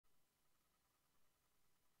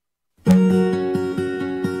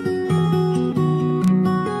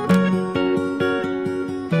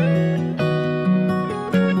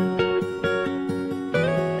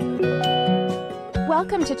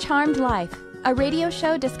Welcome to Charmed Life, a radio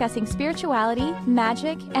show discussing spirituality,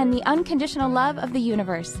 magic, and the unconditional love of the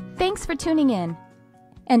universe. Thanks for tuning in.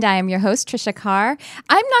 And I am your host, Trisha Carr.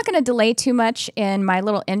 I'm not going to delay too much in my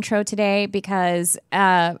little intro today because,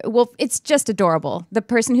 it's just adorable. The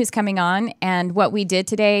person who's coming on and what we did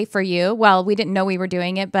today for you. Well, we didn't know we were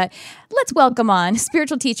doing it, but let's welcome on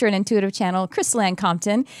spiritual teacher and intuitive channel, Crystal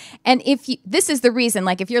Compton. And this is the reason,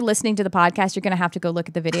 like if you're listening to the podcast, you're going to have to go look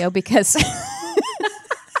at the video because...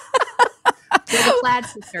 We're the plaid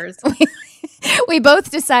sisters. We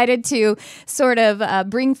both decided to sort of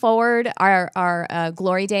bring forward our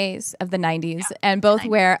glory days of the 90s and both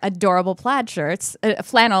wear adorable plaid shirts,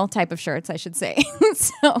 flannel type of shirts, I should say.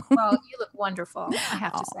 Well, you look wonderful, I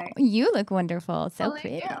have to say. You look wonderful. So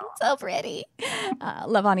pretty. So pretty.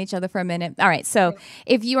 Love on each other for a minute. All right. So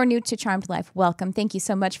if you are new to Charmed Life, welcome. Thank you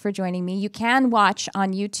so much for joining me. You can watch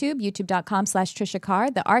on YouTube, youtube.com/Trisha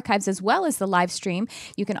Carr, the archives as well as the live stream.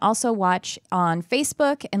 You can also watch on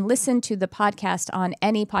Facebook and listen to the podcast on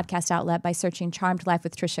any podcast outlet by searching Charmed Life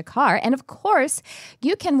with Trisha Carr. And of course,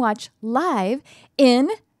 you can watch live in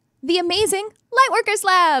the amazing Lightworkers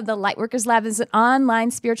Lab. The Lightworkers Lab is an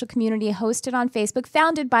online spiritual community hosted on Facebook,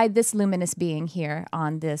 founded by this luminous being here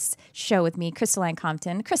on this show with me, Crystal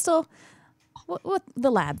Compton. Crystal, what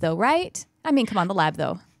the lab though, right? I mean, come on, the lab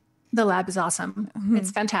though. The lab is awesome. Mm-hmm.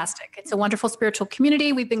 It's fantastic. It's a wonderful spiritual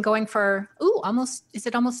community. We've been going for, almost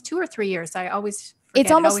 2 or 3 years? I always forget.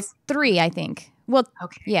 It's almost 3, I think. Well,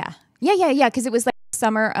 okay. Yeah. Because it was like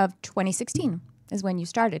summer of 2016 is when you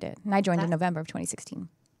started it. And I joined in November of 2016.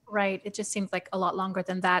 Right. It just seems like a lot longer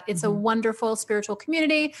than that. It's a wonderful spiritual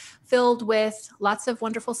community filled with lots of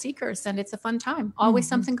wonderful seekers, and it's a fun time. Always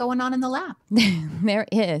something going on in the lab. There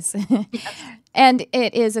is. And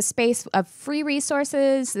it is a space of free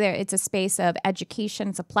resources. It's a space of education.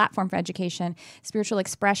 It's a platform for education, spiritual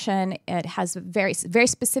expression. It has a very, very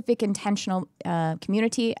specific, intentional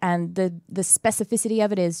community. And the specificity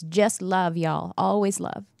of it is just love, y'all. Always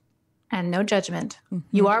love. And no judgment. Mm-hmm.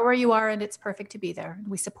 You are where you are, and it's perfect to be there.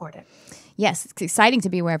 We support it. Yes, it's exciting to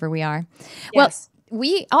be wherever we are. Yes. Well,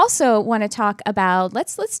 we also want to talk about,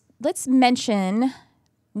 let's mention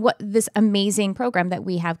what this amazing program that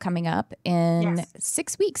we have coming up in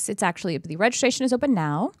 6 weeks. It's actually, the registration is open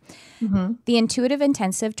now. Mm-hmm. The Intuitive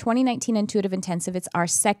Intensive, 2019 Intuitive Intensive. It's our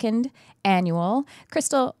second annual.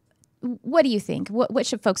 Crystal, what do you think? What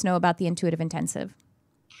should folks know about the Intuitive Intensive?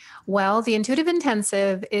 Well, the Intuitive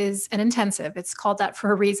Intensive is an intensive. It's called that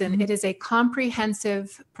for a reason. Mm-hmm. It is a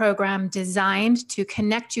comprehensive program designed to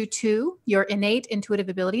connect you to your innate intuitive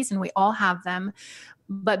abilities, and we all have them.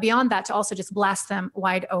 But beyond that, to also just blast them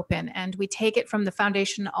wide open. And we take it from the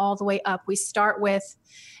foundation all the way up. We start with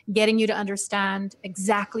getting you to understand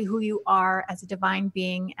exactly who you are as a divine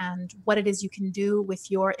being and what it is you can do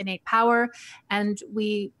with your innate power. And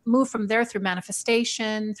we move from there through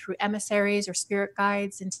manifestation, through emissaries or spirit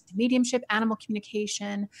guides, into mediumship, animal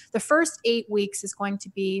communication. The first 8 weeks is going to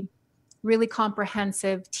be really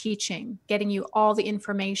comprehensive teaching, getting you all the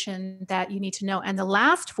information that you need to know. And the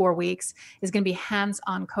last 4 weeks is going to be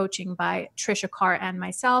hands-on coaching by Trisha Carr and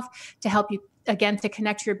myself to help you, again, to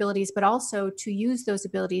connect your abilities, but also to use those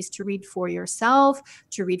abilities to read for yourself,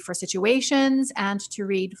 to read for situations, and to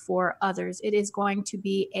read for others. It is going to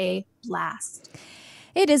be a blast.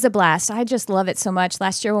 It is a blast. I just love it so much.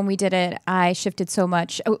 Last year when we did it, I shifted so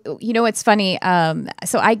much. You know, it's funny.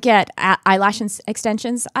 So I get eyelash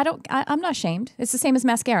extensions. I'm not ashamed. It's the same as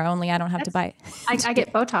mascara, only I don't have to buy it. I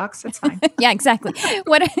get Botox. It's fine. Yeah, exactly.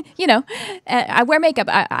 I wear makeup.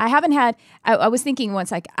 I haven't had, I was thinking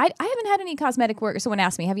once, like, I haven't had any cosmetic work. Someone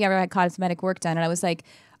asked me, have you ever had cosmetic work done? And I was like,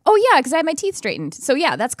 oh yeah, because I had my teeth straightened. So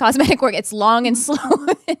yeah, that's cosmetic work. It's long and slow.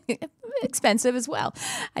 Expensive as well.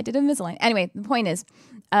 I did Invisalign. Anyway, the point is,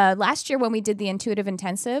 last year when we did the Intuitive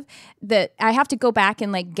Intensive, that I have to go back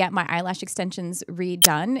and like get my eyelash extensions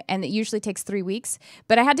redone, and it usually takes 3 weeks.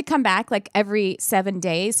 But I had to come back like every 7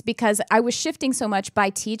 days because I was shifting so much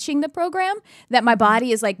by teaching the program that my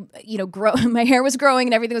body is like, my hair was growing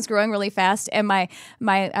and everything was growing really fast. And my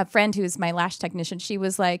friend who's my lash technician, she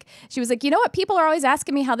was like, you know what? People are always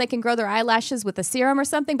asking me how they can grow their eyelashes with a serum or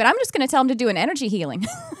something, but I'm just going to tell them to do an energy healing.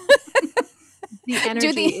 The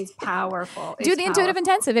energy is powerful. Do the Intuitive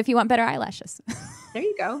Intensive if you want better eyelashes. There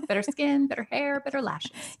you go. Better skin, better hair, better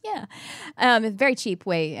lashes. Yeah. A very cheap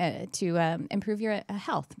way to improve your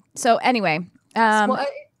health. So anyway.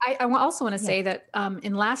 I also want to say that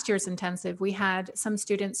in last year's intensive, we had some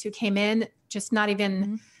students who came in just not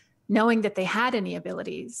even knowing that they had any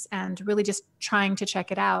abilities and really just trying to check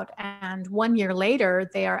it out. And 1 year later,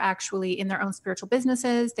 they are actually in their own spiritual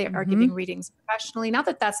businesses. They are giving readings professionally. Not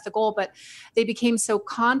that that's the goal, but they became so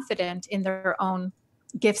confident in their own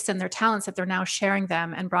gifts and their talents that they're now sharing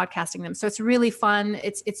them and broadcasting them. So it's really fun.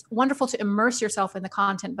 It's wonderful to immerse yourself in the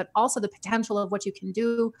content, but also the potential of what you can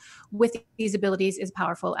do with these abilities is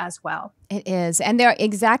powerful as well. It is. And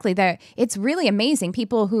it's really amazing.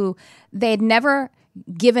 People who they'd never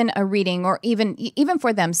given a reading or even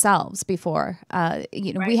for themselves before. Right.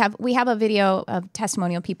 We have a video of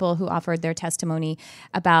testimonial people who offered their testimony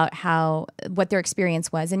about what their experience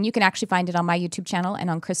was, and you can actually find it on my YouTube channel and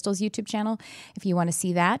on Crystal's YouTube channel if you want to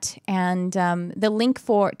see that. And the link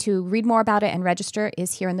to read more about it and register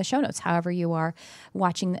is here in the show notes. However you are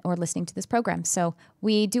watching or listening to this program, so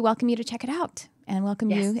we do welcome you to check it out. And welcome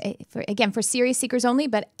you, for serious seekers only,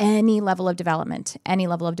 but any level of development,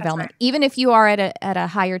 Right. Even if you are at a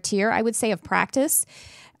higher tier, I would say, of practice.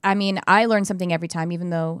 I mean, I learn something every time, even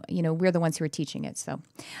though, we're the ones who are teaching it. So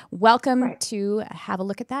welcome to have a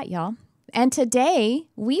look at that, y'all. And today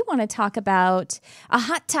we want to talk about a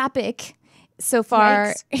hot topic so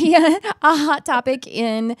far. Yeah, a hot topic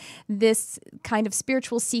in this kind of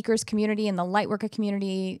spiritual seekers community, in the lightworker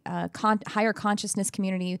community, higher consciousness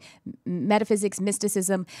community, metaphysics,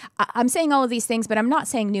 mysticism. I'm saying all of these things, but I'm not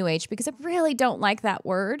saying New Age because I really don't like that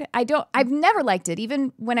word. I've never liked it.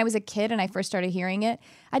 Even when I was a kid and I first started hearing it,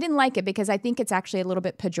 I didn't like it because I think it's actually a little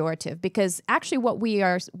bit pejorative, because actually what we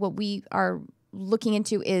are looking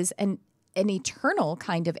into is an eternal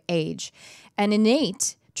kind of age, an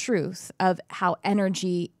innate truth of how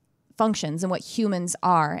energy functions and what humans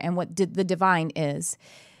are and what the divine is.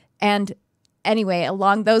 And anyway,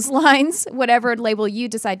 along those lines, whatever label you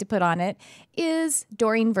decide to put on it, is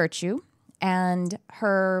Doreen Virtue. And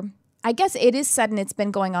I guess it is sudden. It's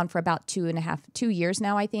been going on for about 2 years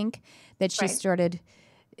now, I think, that she started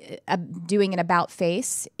doing an about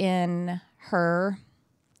face in her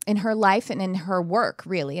life and in her work,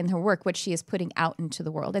 which she is putting out into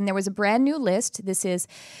the world. And there was a brand new list. This is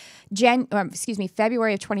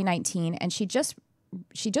February of 2019, and she just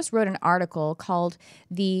wrote an article called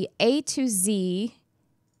 "The A to Z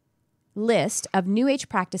List of New Age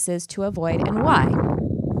Practices to Avoid and Why."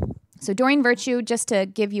 So Doreen Virtue, just to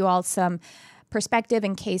give you all some perspective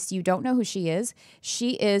in case you don't know who she is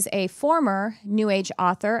a former New Age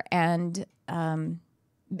author and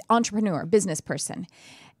entrepreneur, business person.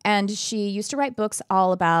 And she used to write books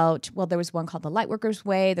all about, there was one called The Lightworker's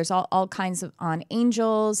Way. There's all kinds of on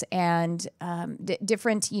angels and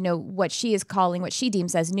different, what she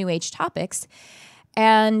deems as New Age topics.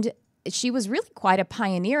 And she was really quite a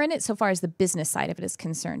pioneer in it so far as the business side of it is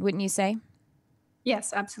concerned, wouldn't you say?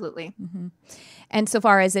 Yes, absolutely. Mm-hmm. And so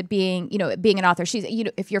far as it being an author, she's,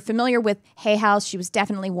 if you're familiar with Hay House, she was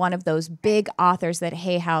definitely one of those big authors that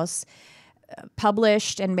Hay House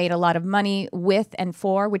published and made a lot of money with and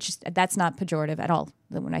for, that's not pejorative at all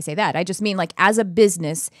when I say that. I just mean, like, as a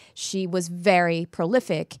business, she was very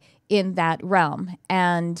prolific in that realm.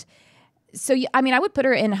 And so, I would put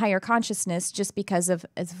her in higher consciousness just because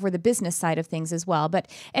for the business side of things as well. But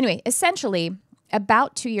anyway, essentially,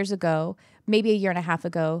 about 2 years ago, maybe a year and a half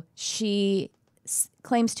ago, she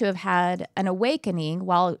claims to have had an awakening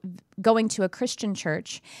while going to a Christian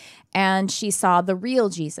church, and she saw the real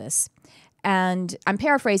Jesus. And I'm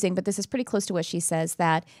paraphrasing, but this is pretty close to what she says,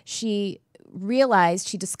 that she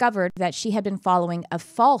discovered that she had been following a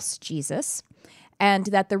false Jesus, and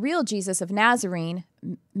that the real Jesus of Nazarene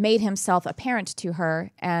made himself apparent to her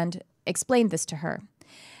and explained this to her.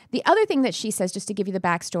 The other thing that she says, just to give you the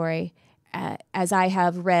backstory, as I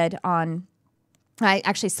have read on, I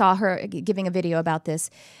actually saw her giving a video about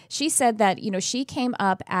this. She said that, she came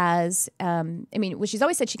up as, she's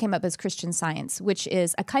always said she came up as Christian Science, which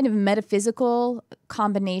is a kind of metaphysical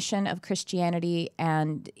combination of Christianity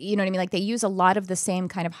and, like they use a lot of the same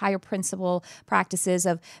kind of higher principle practices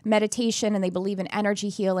of meditation, and they believe in energy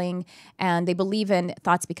healing, and they believe in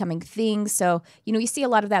thoughts becoming things. So, you see a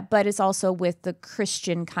lot of that, but it's also with the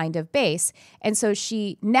Christian kind of base. And so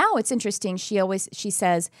now it's interesting, she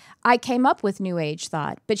says, I came up with New Age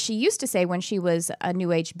thought, but she used to say when she was a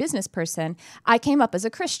New Age business person, I came up as a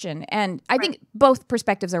Christian. And I think both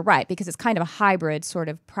perspectives are right, because it's kind of a hybrid sort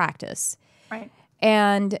of practice. Right.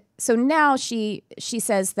 And so now she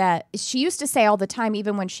says that she used to say all the time,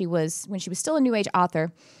 even when she was still a New Age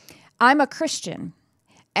author, I'm a Christian.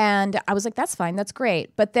 And I was like, that's fine, that's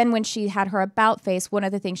great. But then when she had her about face, one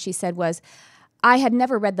of the things she said was, I had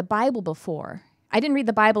never read the Bible before. I didn't read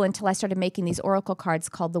the Bible until I started making these oracle cards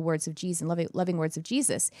called the Words of Jesus, Loving Words of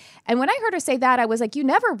Jesus. And when I heard her say that, I was like, you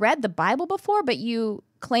never read the Bible before, but you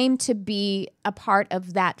claim to be a part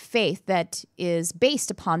of that faith that is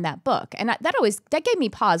based upon that book. And that gave me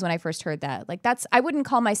pause when I first heard that. Like, I wouldn't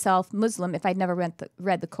call myself Muslim if I'd never read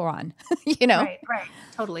the Quran, Right,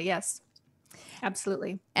 totally, yes.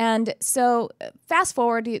 Absolutely. And so fast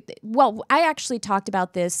forward, well, I actually talked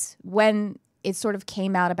about this when it sort of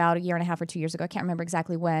came out about 1.5 or 2 years ago. I can't remember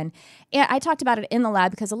exactly when. And I talked about it in the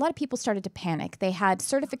lab because a lot of people started to panic. They had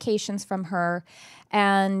certifications from her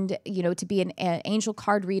and, to be an angel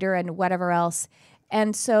card reader and whatever else.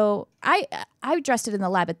 And so I addressed it in the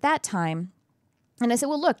lab at that time. And I said,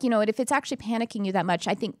 well, look, if it's actually panicking you that much,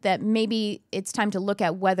 I think that maybe it's time to look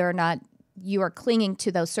at whether or not you are clinging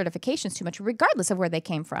to those certifications too much, regardless of where they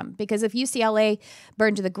came from. Because if UCLA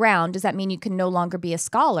burned to the ground, does that mean you can no longer be a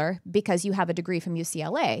scholar because you have a degree from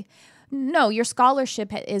UCLA? No, your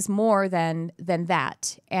scholarship is more than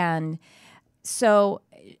that. And so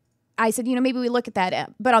I said, maybe we look at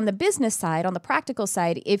that. But on the business side, on the practical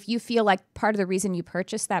side, if you feel like part of the reason you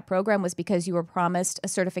purchased that program was because you were promised a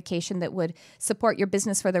certification that would support your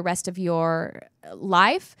business for the rest of your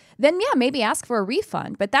life, then yeah, maybe ask for a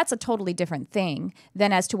refund. But that's a totally different thing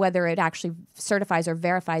than as to whether it actually certifies or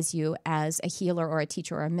verifies you as a healer or a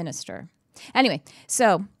teacher or a minister. Anyway,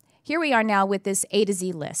 so here we are now with this A to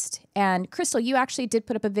Z list. And Crystal, you actually did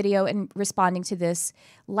put up a video in responding to this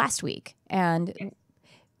last week. And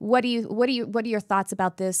what are your thoughts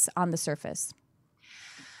about this on the surface?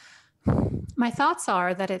 My thoughts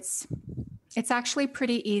are that it's actually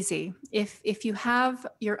pretty easy. If you have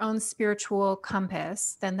your own spiritual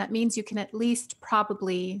compass, then that means you can at least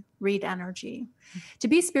probably read energy. To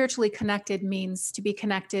be spiritually connected means to be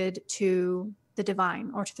connected to the divine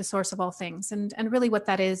or to the source of all things. And really what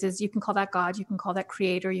that is you can call that God, you can call that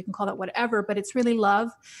creator, you can call that whatever, but it's really love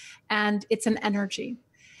and it's an energy.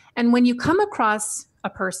 And when you come across a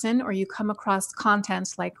person or you come across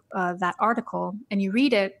content like that article and you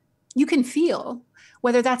read it, you can feel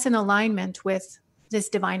whether that's in alignment with this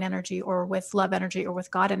divine energy or with love energy or with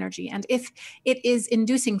God energy. And if it is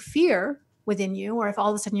inducing fear within you, or if all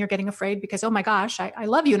of a sudden you're getting afraid because, oh my gosh, I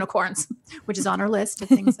love unicorns, which is on our list of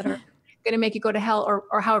things that are going to make you go to hell,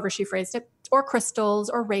 or however she phrased it, or crystals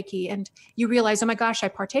or Reiki, and you realize, oh my gosh, I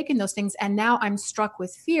partake in those things and now I'm struck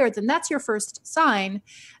with fear, then that's your first sign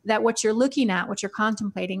that what you're looking at, what you're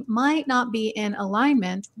contemplating might not be in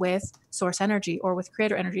alignment with source energy or with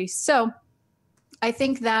creator energy. So I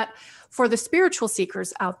think that for the spiritual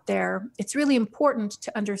seekers out there, it's really important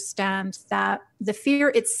to understand that the fear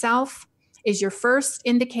itself is your first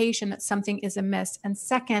indication that something is amiss. And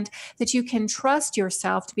second, that you can trust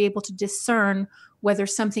yourself to be able to discern whether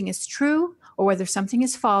something is true or whether something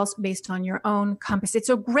is false based on your own compass. It's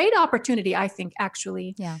a great opportunity, I think,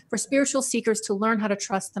 actually, for spiritual seekers to learn how to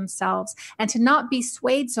trust themselves and to not be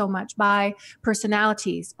swayed so much by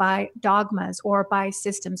personalities, by dogmas, or by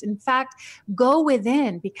systems. In fact, go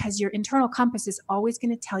within, because your internal compass is always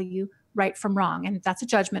going to tell you right from wrong. And that's a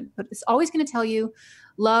judgment, but it's always going to tell you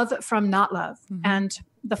love from not love. Mm-hmm. And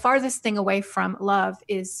the farthest thing away from love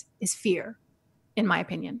is fear, in my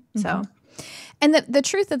opinion. Mm-hmm. So. And the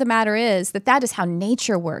truth of the matter is that is how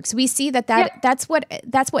nature works. We see that's what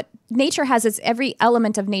nature has. Every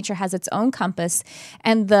element of nature has its own compass,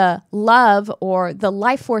 and the love or the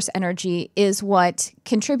life force energy is what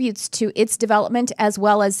contributes to its development as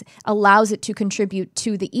well as allows it to contribute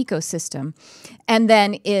to the ecosystem. And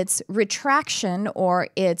then its retraction or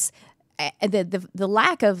its the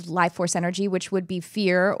lack of life force energy, which would be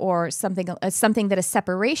fear or something that is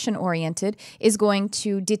separation oriented, is going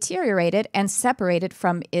to deteriorate it and separate it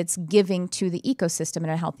from its giving to the ecosystem in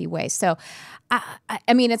a healthy way. So,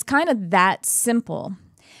 I mean, it's kind of that simple.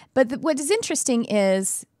 But what is interesting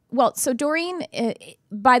is, well, so Doreen,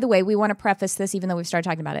 by the way, we want to preface this, even though we've started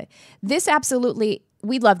talking about it. This absolutely,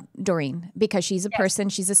 we love Doreen because she's a person,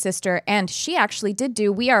 she's a sister, and she actually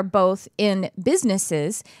we are both in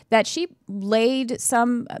businesses that she laid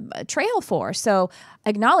some trail for. So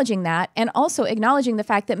acknowledging that, and also acknowledging the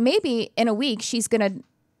fact that maybe in a week she's going to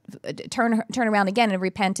turn around again and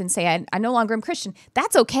repent and say, I no longer am Christian.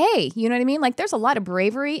 That's okay. You know what I mean? Like, there's a lot of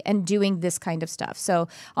bravery in doing this kind of stuff. So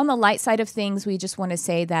on the light side of things, we just want to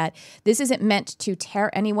say that this isn't meant to tear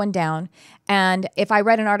anyone down. And if I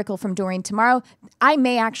read an article from Doreen tomorrow, I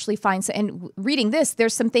may actually find, and reading this,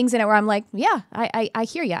 there's some things in it where I'm like, yeah, I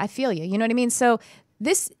hear you. I feel you. You know what I mean? So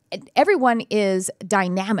everyone is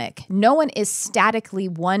dynamic. No one is statically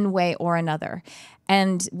one way or another.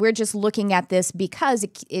 And we're just looking at this because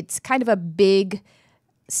it's kind of a big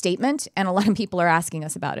statement, and a lot of people are asking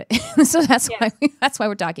us about it. So that's why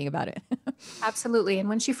we're talking about it. Absolutely. And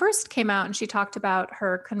when she first came out and she talked about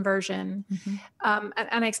her conversion, and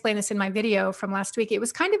I explained this in my video from last week, it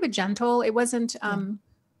was kind of a gentle. It wasn't.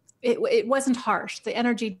 it wasn't harsh. The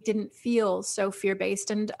energy didn't feel so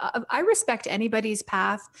fear-based. And I respect anybody's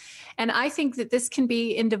path. And I think that this can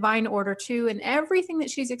be in divine order too. And everything that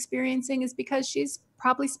she's experiencing is because she's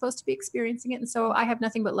probably supposed to be experiencing it. And so I have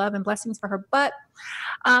nothing but love and blessings for her. But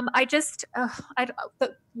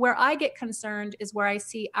where I get concerned is where I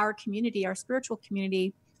see our community, our spiritual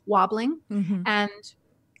community, wobbling and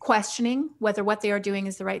questioning whether what they are doing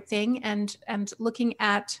is the right thing, and looking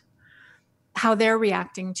at how they're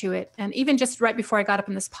reacting to it. And even just right before I got up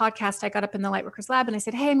in this podcast, I got up in the Lightworkers Lab and I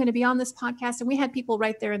said, hey, I'm going to be on this podcast. And we had people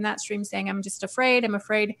right there in that stream saying, I'm just afraid. I'm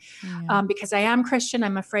afraid because I am Christian.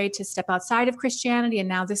 I'm afraid to step outside of Christianity. And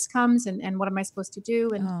now this comes, and what am I supposed to do?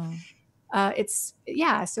 And so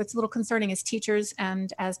it's a little concerning as teachers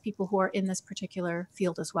and as people who are in this particular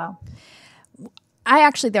field as well.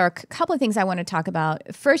 There are a couple of things I want to talk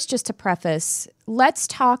about. First, just to preface, let's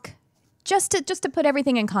talk just to put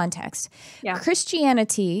everything in context. Yeah.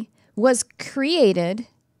 Christianity was created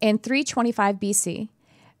in 325 BC.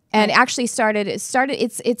 And actually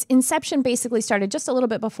its inception basically started just a little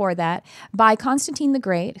bit before that by Constantine the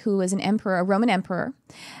Great, who was a Roman emperor.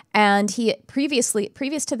 And he previous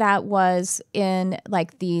to that was in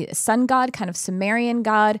like the sun god, kind of Sumerian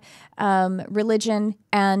god religion,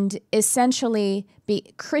 and essentially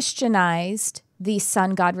Christianized the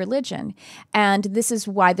sun god religion. And this is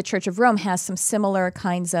why the Church of Rome has some similar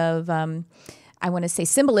kinds of,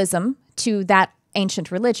 symbolism to that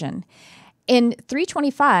ancient religion. In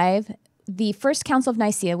 325, the First Council of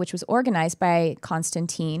Nicaea, which was organized by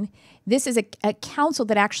Constantine, this is a council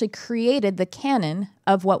that actually created the canon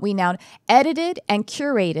of what we now edited and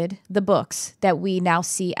curated the books that we now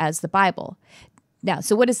see as the Bible. Now,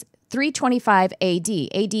 so what is 325 AD?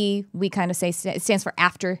 AD, we kind of say, it stands for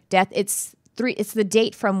after death. It's the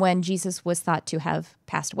date from when Jesus was thought to have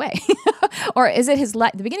passed away. Or is it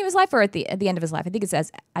the beginning of his life or at the end of his life? I think it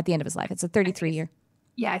says at the end of his life. It's a 33-year.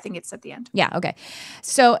 Yeah, I think it's at the end. Yeah, okay.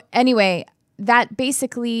 So anyway, that's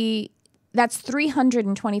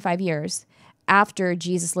 325 years after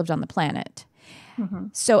Jesus lived on the planet. Mm-hmm.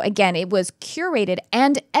 So again, it was curated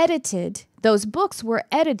and edited. Those books were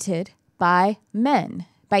edited by men,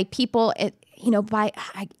 by people,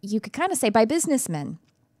 you could kind of say by businessmen.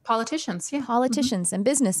 Politicians, yeah. Politicians and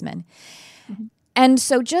businessmen. Mm-hmm. And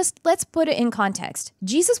so let's put it in context.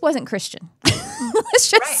 Jesus wasn't Christian.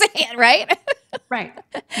 Let's just say it, right? Right.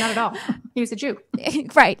 Not at all. He was a Jew.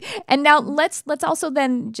 Right. And now let's also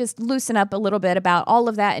then just loosen up a little bit about all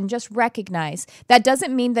of that and just recognize that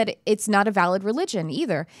doesn't mean that it's not a valid religion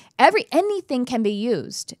either. Anything can be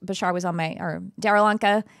used. Daryl was on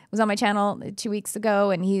my channel 2 weeks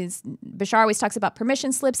ago, and Bashar always talks about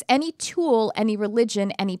permission slips. Any tool, any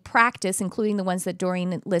religion, any practice, including the ones that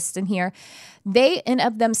Doreen lists in here, they in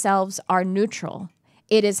of themselves are neutral.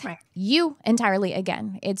 It is you entirely,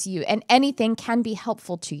 again. It's you. And anything can be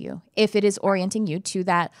helpful to you if it is orienting you to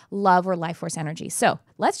that love or life force energy. So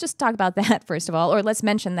let's just talk about that first of all, or let's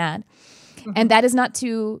mention that. Mm-hmm. And that is not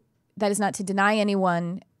to deny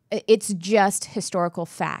anyone. It's just historical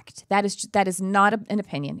fact. That is not an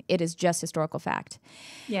opinion. It is just historical fact.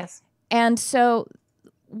 Yes. And so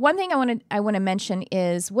one thing I want to mention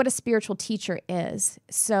is what a spiritual teacher is.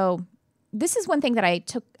 So this is one thing that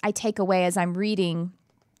I take away as I'm reading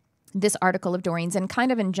this article of Doreen's and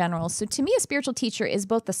kind of in general. So to me, a spiritual teacher is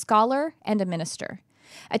both a scholar and a minister.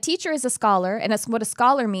 A teacher is a scholar, and what a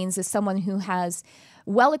scholar means is someone who has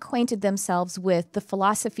well acquainted themselves with the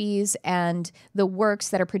philosophies and the works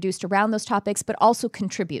that are produced around those topics, but also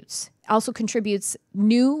contributes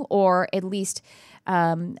new or at least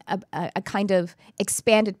a kind of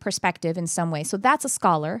expanded perspective in some way. So that's a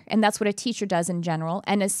scholar, and that's what a teacher does in general.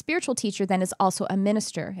 And a spiritual teacher then is also a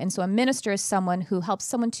minister. And so a minister is someone who helps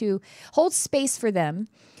someone to hold space for them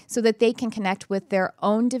so that they can connect with their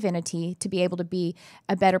own divinity to be able to be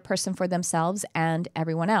a better person for themselves and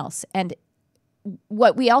everyone else. And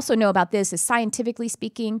what we also know about this is, scientifically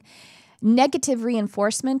speaking, negative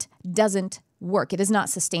reinforcement doesn't work. It is not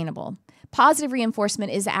sustainable. Positive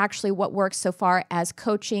reinforcement is actually what works so far as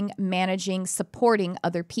coaching, managing, supporting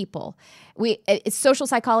other people. Social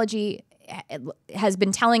psychology has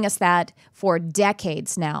been telling us that for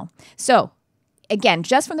decades now. So again,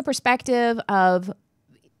 just from the perspective of,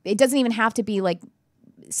 it doesn't even have to be like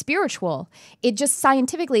spiritual. It just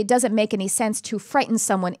scientifically, it doesn't make any sense to frighten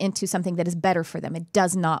someone into something that is better for them. It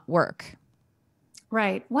does not work.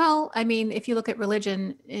 Right. Well, I mean, if you look at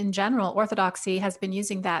religion in general, Orthodoxy has been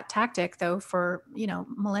using that tactic, though, for,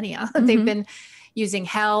 millennia. Mm-hmm. They've been, using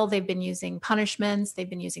hell. They've been using punishments. They've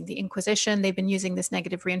been using the Inquisition. They've been using this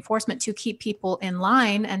negative reinforcement to keep people in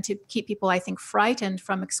line and to keep people, I think, frightened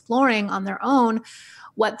from exploring on their own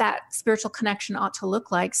what that spiritual connection ought to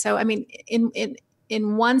look like. So, I mean,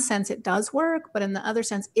 in one sense, it does work, but in the other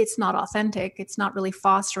sense, it's not authentic. It's not really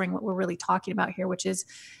fostering what we're really talking about here, which is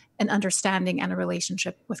an understanding and a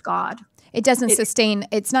relationship with God. It doesn't sustain.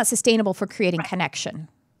 It's not sustainable for creating connection.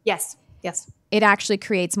 Yes. It actually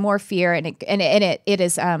creates more fear, and it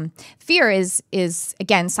is fear is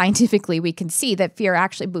again, scientifically we can see that fear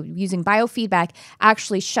actually, using biofeedback,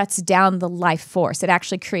 actually shuts down the life force. It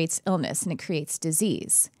actually creates illness and it creates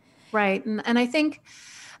disease. Right, and I think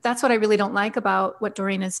that's what I really don't like about what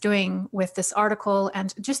Doreen is doing with this article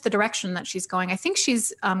and just the direction that she's going. I think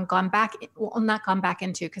she's not gone back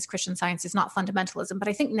into, because Christian Science is not fundamentalism, but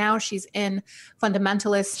I think now she's in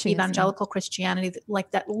fundamentalist evangelical Christianity, like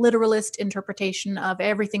that literalist interpretation of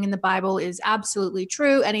everything in the Bible is absolutely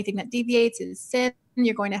true. Anything that deviates is sin.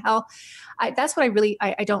 You're going to hell. That's what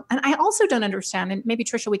I don't, and I also don't understand, and maybe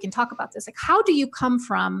Trisha, we can talk about this. Like, how do you come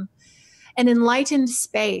from an enlightened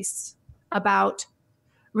space about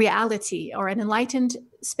reality or an enlightened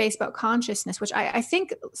space about consciousness, which I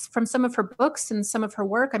think from some of her books and some of her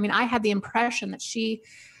work, I mean, I had the impression that she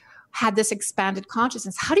had this expanded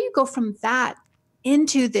consciousness. How do you go from that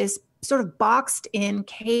into this sort of boxed in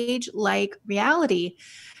cage-like reality?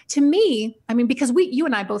 To me, I mean, because you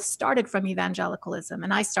and I both started from evangelicalism,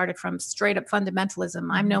 and I started from straight up fundamentalism.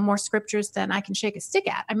 I know more scriptures than I can shake a stick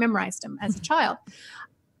at. I memorized them as a child.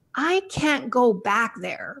 I can't go back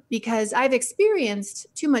there because I've experienced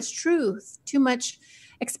too much truth, too much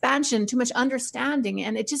expansion, too much understanding.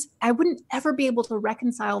 And I wouldn't ever be able to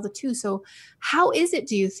reconcile the two. So how is it,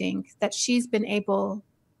 do you think, that she's been able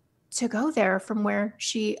to go there from where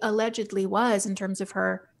she allegedly was in terms of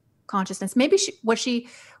her consciousness? Maybe was she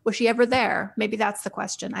ever there? Maybe that's the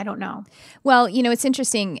question. I don't know. Well, it's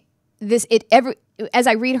interesting. As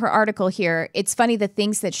I read her article here, it's funny, the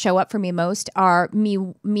things that show up for me most are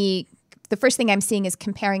me. The first thing I'm seeing is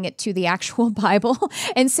comparing it to the actual Bible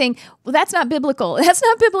and saying, well, that's not biblical. That's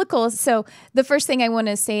not biblical. So the first thing I want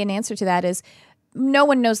to say in answer to that is, no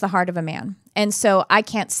one knows the heart of a man. And so I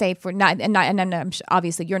can't say and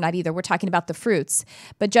obviously you're not either. We're talking about the fruits,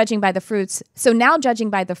 but judging by the fruits. So now judging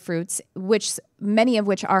by the fruits, which many of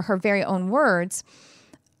which are her very own words,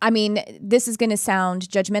 I mean, this is going to sound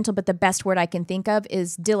judgmental, but the best word I can think of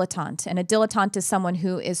is dilettante. And a dilettante is someone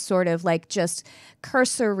who is sort of like just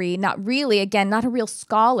cursory, not really, again, not a real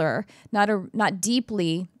scholar, not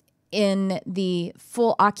deeply in the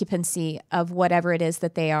full occupancy of whatever it is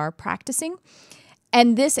that they are practicing.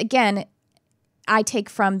 And this, again, I take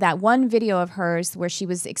from that one video of hers where she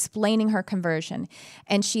was explaining her conversion.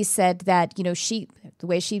 And she said that, the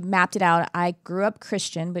way she mapped it out, I grew up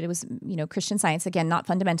Christian, but it was, Christian Science, again, not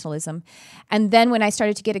fundamentalism. And then when I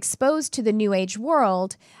started to get exposed to the New Age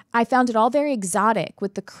world, I found it all very exotic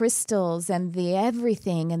with the crystals and the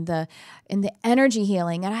everything and the energy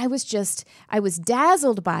healing. And I was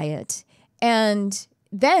dazzled by it. And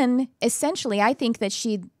then essentially, I think that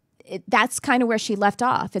that's kind of where she left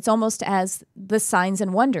off. It's almost as the signs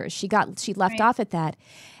and wonders. She left off at that.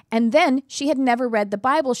 And then she had never read the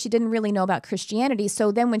Bible. She didn't really know about Christianity.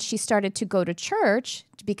 So then when she started to go to church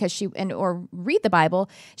or read the Bible,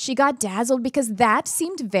 she got dazzled because that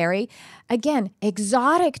seemed very, again,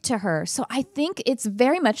 exotic to her. So I think it's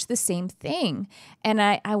very much the same thing. And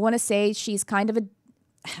I want to say she's kind of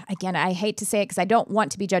again, I hate to say it because I don't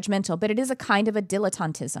want to be judgmental, but it is a kind of a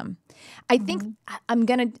dilettantism. I think I'm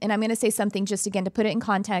going to say something just again to put it in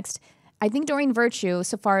context. I think Doreen Virtue,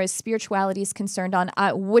 so far as spirituality is concerned, on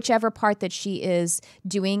whichever part that she is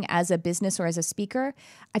doing as a business or as a speaker,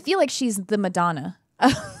 I feel like she's the Madonna.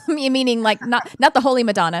 Meaning like not the Holy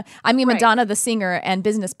Madonna. I mean Madonna, the singer and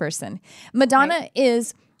business person. Madonna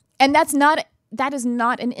is, and that is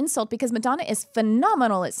not an insult because Madonna is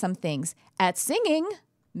phenomenal at some things. At singing,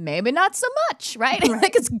 maybe not so much, right?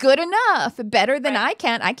 Like it's good enough, better than I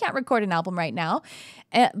can't record an album right now.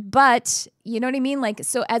 But you know what I mean? Like,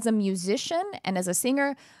 so as a musician and as a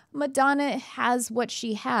singer, Madonna has what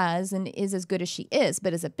she has and is as good as she is.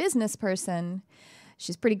 But as a business person,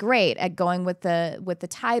 she's pretty great at going with the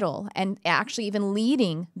title and actually even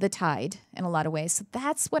leading the tide in a lot of ways. So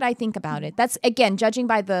that's what I think about it. That's, again, judging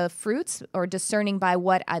by the fruits or discerning by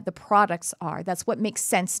what the products are. That's what makes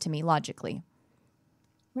sense to me logically.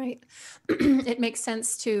 Right. It makes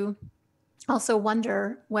sense to also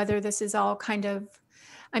wonder whether this is all kind of,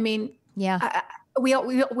 I mean, we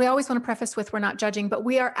always want to preface with we're not judging, but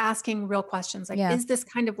we are asking real questions. Like, is this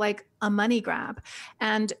kind of like a money grab?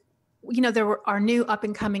 And, there are new up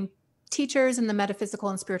and coming teachers in the metaphysical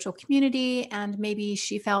and spiritual community, and maybe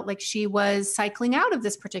she felt like she was cycling out of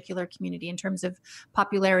this particular community in terms of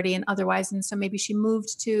popularity and otherwise. And so maybe she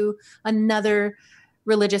moved to another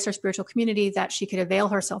religious or spiritual community that she could avail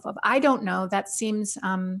herself of. I don't know. That seems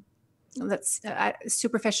that's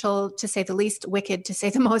superficial to say the least, wicked to say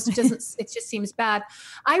the most. It just seems bad.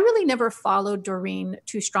 I really never followed Doreen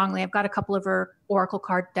too strongly. I've got a couple of her oracle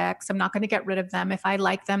card decks. I'm not going to get rid of them. If I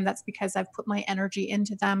like them, that's because I've put my energy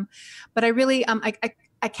into them. But I really,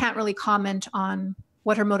 I can't really comment on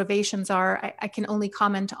what her motivations are. I can only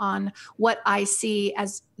comment on what I see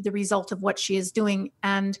as the result of what she is doing.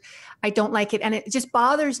 And I don't like it. And it just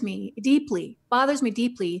bothers me deeply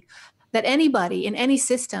that anybody in any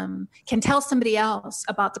system can tell somebody else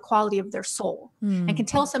about the quality of their soul and can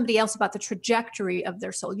tell somebody else about the trajectory of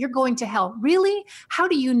their soul. You're going to hell. Really? How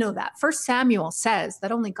do you know that? First Samuel says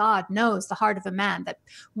that only God knows the heart of a man, that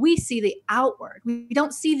we see the outward. We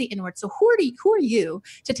don't see the inward. So who are you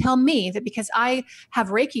to tell me that because I have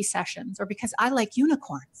Reiki sessions or because I like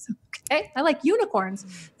unicorns, okay? I like unicorns,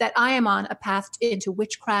 that I am on a path into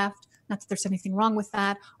witchcraft? Not that there's anything wrong with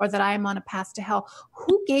that, or that I am on a path to hell.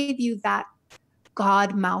 Who gave you that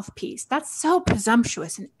God mouthpiece? That's so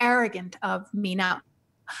presumptuous and arrogant of me. Now,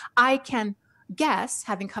 I can guess,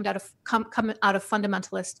 having come out of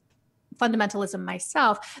fundamentalism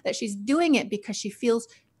myself, that she's doing it because she feels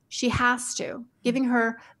she has to, giving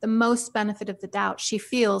her the most benefit of the doubt. She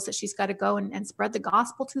feels that she's got to go and spread the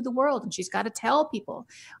gospel to the world, and she's got to tell people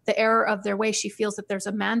the error of their way. She feels that there's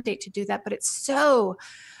a mandate to do that, but it's so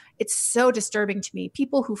disturbing to me.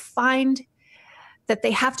 People who find that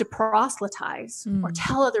they have to proselytize or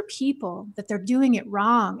tell other people that they're doing it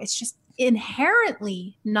wrong. It's just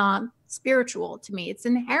inherently non-spiritual to me. It's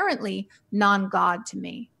inherently non-God to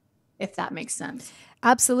me, if that makes sense.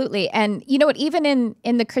 Absolutely. And you know what, even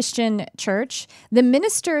in the Christian church, the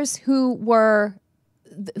ministers who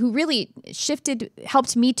really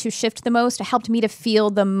helped me to shift the most, helped me to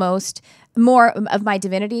feel the most, more of my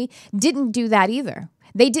divinity, didn't do that either.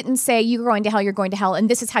 They didn't say, you're going to hell, and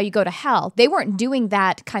this is how you go to hell. They weren't doing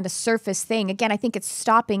that kind of surface thing. Again, I think it's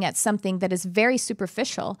stopping at something that is very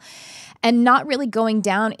superficial and not really going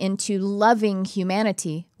down into loving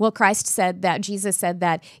humanity. Well, Jesus said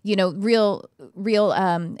that, real,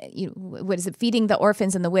 what is it? Feeding the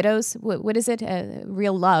orphans and the widows. What is it?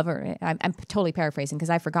 Real love, or I'm totally paraphrasing because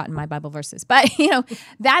I've forgotten my Bible verses. But,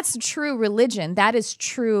 that's true religion. That is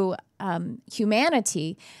true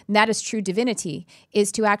humanity, and that is true divinity,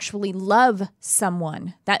 is to actually love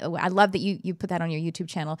someone. That I love that you put that on your YouTube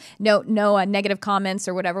channel. No negative comments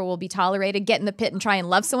or whatever will be tolerated. Get in the pit and try and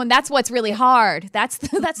love someone. That's what's really hard. That's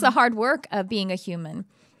the hard work of being a human.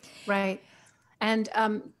 Right. And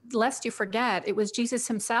lest you forget, it was Jesus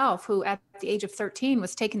himself who, at the age of 13,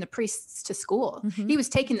 was taking the priests to school. Mm-hmm. He was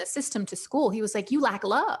taking the system to school. He was like, you lack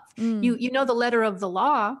love. You know the letter of the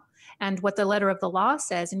law and what the letter of the law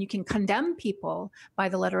says, and you can condemn people by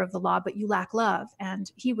the letter of the law, but you lack love.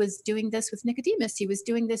 And he was doing this with Nicodemus. He was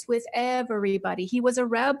doing this with everybody. He was a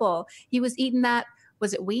rebel. He was eating that,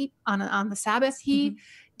 was it wheat on the Sabbath? He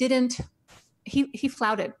didn't, he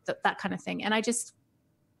flouted that kind of thing. And I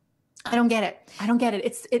don't get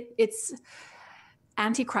it. It's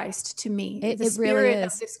Antichrist to me. The spirit really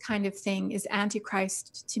is. Of this kind of thing is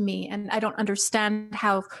Antichrist to me. And I don't understand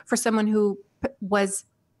how, for someone who was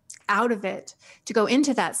out of it to go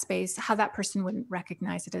into that space, how that person wouldn't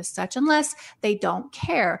recognize it as such, unless they don't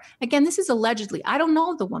care. Again, this is allegedly, I don't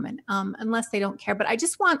know the woman, unless they don't care, but I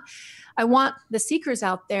want the seekers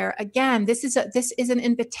out there. Again, this is an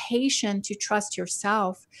invitation to trust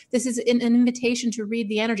yourself. This is an invitation to read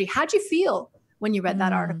the energy. How'd you feel when you read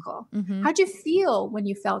that article? Mm-hmm. How'd you feel when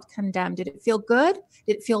you felt condemned? Did it feel good?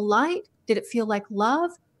 Did it feel light? Did it feel like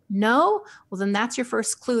love? No? Well, then that's your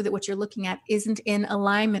first clue that what you're looking at isn't in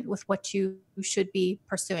alignment with what you should be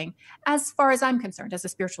pursuing, as far as I'm concerned, as a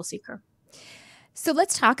spiritual seeker. So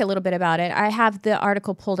let's talk a little bit about it. I have the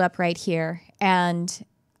article pulled up right here. And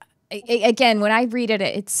again, when I read it,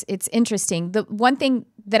 it's interesting. The one thing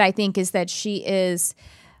that I think is that she is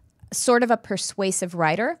sort of a persuasive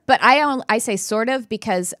writer, but I say sort of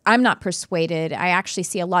because I'm not persuaded. I actually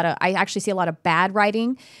see a lot of bad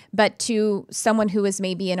writing, but to someone who is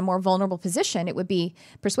maybe in a more vulnerable position, it would be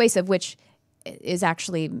persuasive, which is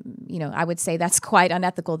actually, I would say that's quite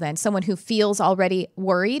unethical then. Someone who feels already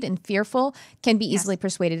worried and fearful can be easily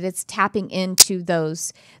persuaded. It's tapping into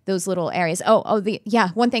those little areas.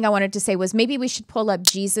 One thing I wanted to say was maybe we should pull up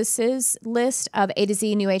Jesus's list of A to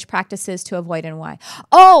Z New Age practices to avoid and why.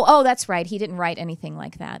 Oh, that's right. He didn't write anything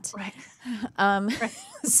like that. Right. Right.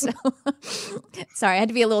 So, sorry, I had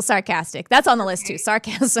to be a little sarcastic. That's on the list too.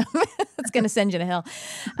 Sarcasm. It's going to send you to hell.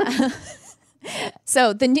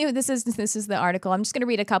 So this is the article. I'm just going to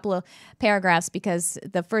read a couple of paragraphs because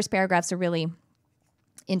the first paragraphs are really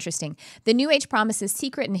interesting. The New Age promises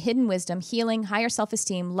secret and hidden wisdom, healing, higher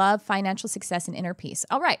self-esteem, love, financial success, and inner peace.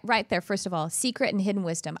 All right there. First of all, secret and hidden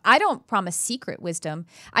wisdom. I don't promise secret wisdom.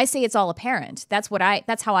 I say it's all apparent. That's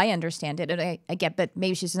how I understand it. And I get, but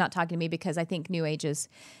maybe she's not talking to me because I think New Age is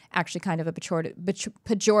actually kind of a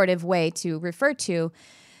pejorative way to refer to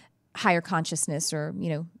higher consciousness or,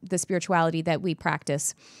 the spirituality that we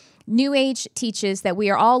practice. New Age teaches that we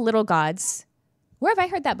are all little gods. Where have I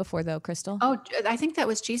heard that before, though, Crystal? Oh, I think that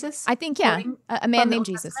was Jesus. I think, yeah. A man named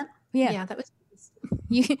Jesus. Yeah, that was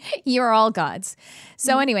Jesus. You are all gods.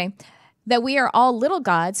 So anyway, that we are all little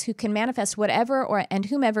gods who can manifest whatever and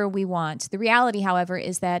whomever we want. The reality, however,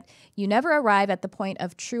 is that you never arrive at the point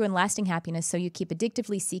of true and lasting happiness, so you keep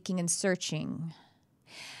addictively seeking and searching.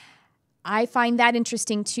 I find that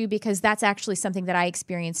interesting, too, because that's actually something that I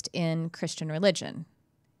experienced in Christian religion.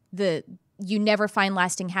 You never find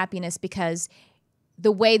lasting happiness because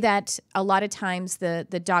the way that a lot of times the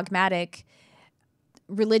dogmatic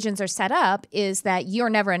religions are set up is that you're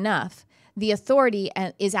never enough. The authority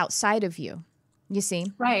is outside of you, you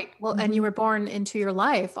see? Right. Well, and you were born into your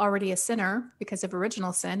life already a sinner because of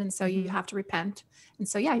original sin, and so you have to repent. And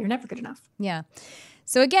so, you're never good enough. Yeah.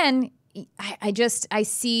 So again, I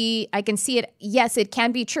can see it. Yes, it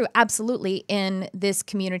can be true. Absolutely. In this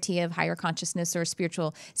community of higher consciousness or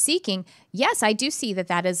spiritual seeking. Yes, I do see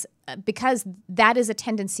that is because that is a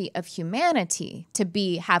tendency of humanity to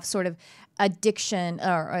have sort of addiction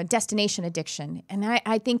or a destination addiction. And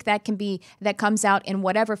I think that comes out in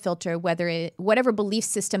whatever filter, whatever belief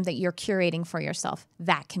system that you're curating for yourself,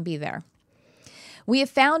 that can be there. We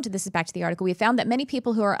have found, this is back to the article, we have found that many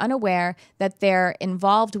people who are unaware that they're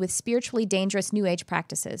involved with spiritually dangerous New Age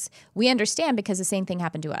practices. We understand because the same thing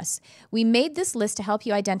happened to us. We made this list to help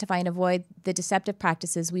you identify and avoid the deceptive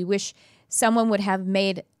practices. We wish someone would have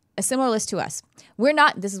made a similar list to us.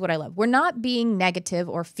 This is what I love, we're not being negative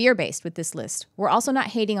or fear-based with this list. We're also not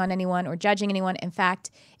hating on anyone or judging anyone. In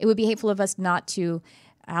fact, it would be hateful of us not to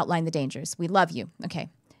outline the dangers. We love you.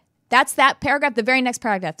 Okay. That's that paragraph. The very next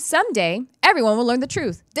paragraph. Someday, everyone will learn the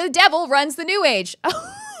truth. The devil runs the New Age.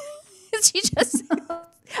 She just,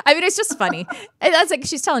 it's just funny. That's like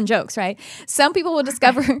she's telling jokes, right? Some people will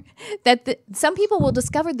discover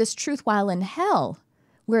this truth while in hell,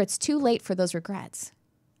 where it's too late for those regrets.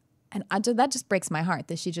 And that just breaks my heart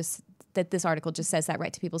that this article just says that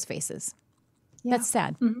right to people's faces. Yeah. That's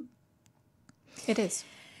sad. Mm-hmm. It is.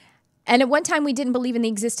 And at one time, we didn't believe in the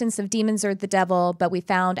existence of demons or the devil, but we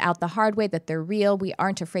found out the hard way that they're real. We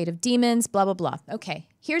aren't afraid of demons, blah, blah, blah. Okay,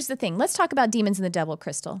 here's the thing. Let's talk about demons and the devil,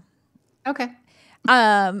 Crystal. Okay.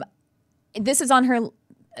 This is on her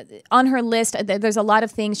list. There's a lot of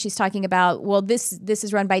things she's talking about. Well, this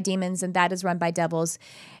is run by demons and that is run by devils.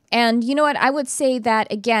 And you know what? I would say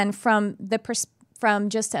that, again, from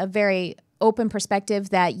just a very open perspective,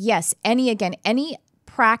 that yes, any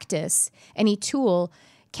practice, any tool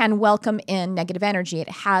can welcome in negative energy. It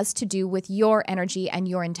has to do with your energy and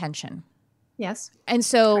your intention. Yes. And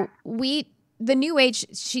so the New Age,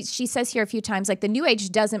 she says here a few times, like the New Age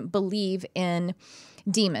doesn't believe in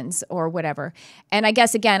demons or whatever. And I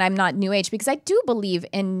guess, again, I'm not New Age because I do believe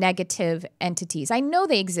in negative entities. I know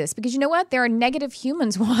they exist because you know what? There are negative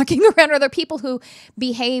humans walking around, or there are people who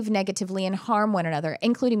behave negatively and harm one another,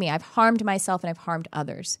 including me. I've harmed myself and I've harmed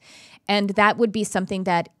others. And that would be something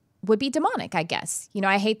that would be demonic, I guess.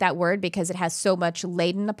 I hate that word because it has so much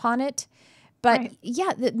laden upon it. But right.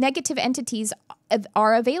 Yeah, the negative entities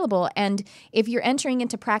are available. And if you're entering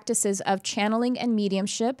into practices of channeling and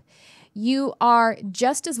mediumship, you are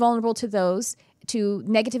just as vulnerable to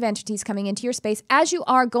negative entities coming into your space as you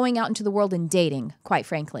are going out into the world and dating, quite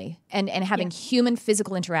frankly, and having human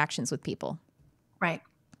physical interactions with people. Right.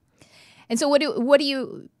 And so what do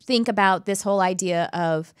you think about this whole idea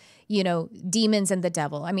of, demons and the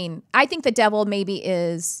devil? I mean, I think the devil maybe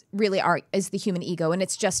is the human ego, and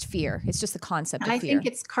it's just fear. It's just the concept of fear. I think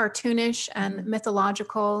it's cartoonish and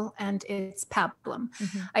mythological, and it's pablum.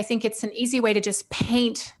 Mm-hmm. I think it's an easy way to just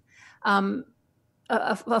paint a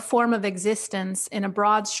a form of existence in a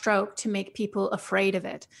broad stroke to make people afraid of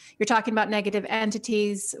it. You're talking about negative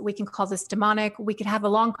entities. We can call this demonic. We could have a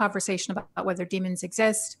long conversation about whether demons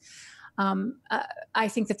exist. I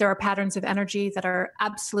think that there are patterns of energy that are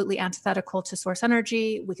absolutely antithetical to source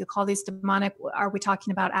energy. We could call these demonic. Are we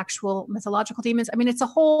talking about actual mythological demons? I mean, it's a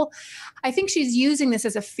whole, I think she's using this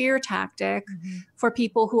as a fear tactic for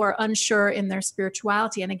people who are unsure in their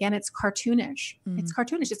spirituality. And again, it's cartoonish. It's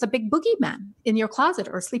cartoonish. It's a big boogeyman in your closet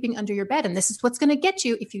or sleeping under your bed. And this is what's going to get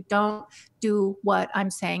you if you don't do what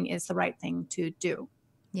I'm saying is the right thing to do.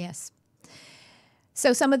 Yes.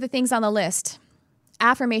 So some of the things on the list.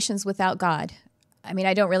 Affirmations without God. I mean,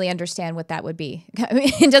 I don't really understand what that would be. I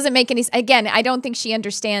mean, it doesn't make any sense. Again, I don't think she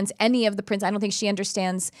understands any of the principles. I don't think she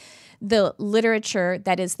understands the literature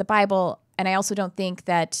that is the Bible. And I also don't think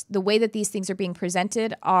that the way that these things are being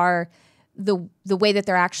presented are the way that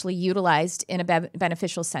they're actually utilized in a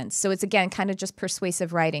beneficial sense. So it's, again, kind of just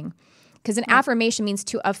persuasive writing. Because an affirmation means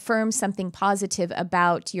to affirm something positive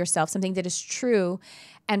about yourself, something that is true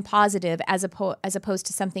and positive, as opposed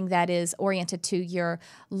to something that is oriented to your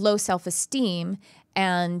low self-esteem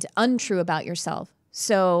and untrue about yourself.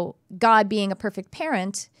 So God, being a perfect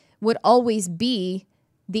parent, would always be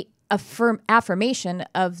the affirmation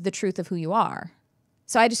of the truth of who you are.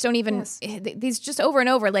 So I just don't even, these just over and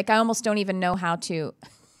over, like I almost don't even know how to...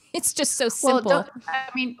 It's just so simple. Well,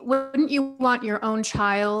 wouldn't you want your own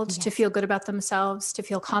child to feel good about themselves, to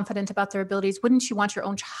feel confident about their abilities? Wouldn't you want your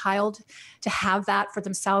own child to have that for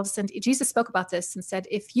themselves? And Jesus spoke about this and said,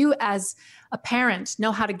 if you as a parent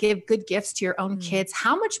know how to give good gifts to your own kids,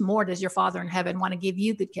 how much more does your Father in heaven want to give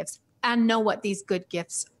you good gifts and know what these good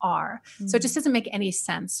gifts are? So it just doesn't make any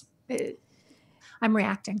sense. I'm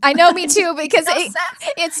reacting. I know, me too, because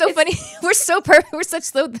it's so funny. We're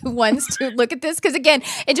such the ones to look at this, because again,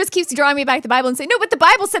 it just keeps drawing me back to the Bible and saying, no, but the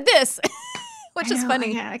Bible said this, which is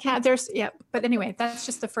funny. I can't. But anyway, that's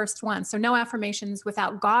just the first one. So no affirmations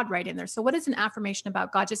without God right in there. So what is an affirmation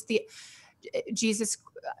about God? Just the Jesus.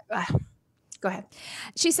 Go ahead.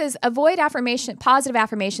 She says, avoid positive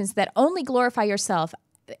affirmations that only glorify yourself,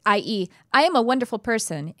 i.e., I am a wonderful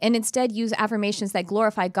person, and instead use affirmations that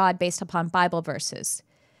glorify God based upon Bible verses.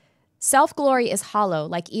 Self-glory is hollow,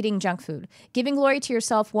 like eating junk food. Giving glory to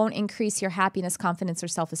yourself won't increase your happiness, confidence, or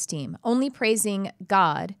self-esteem. Only by praising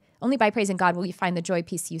God will you find the joy,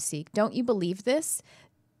 peace you seek. Don't you believe this?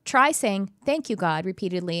 Try saying, thank you, God,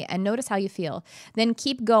 repeatedly, and notice how you feel. Then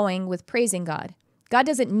keep going with praising God. God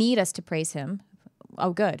doesn't need us to praise him.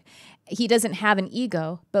 Oh, good. He doesn't have an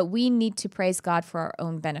ego, but we need to praise God for our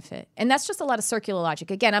own benefit. And that's just a lot of circular logic.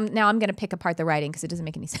 Again, I'm going to pick apart the writing because it doesn't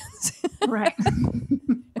make any sense. Right.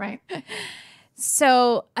 Right.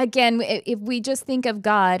 So again, if we just think of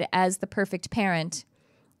God as the perfect parent,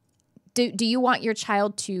 do you want your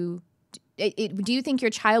child to, do you think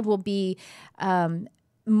your child will be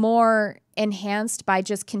more enhanced by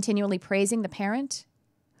just continually praising the parent?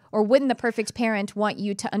 Or wouldn't the perfect parent want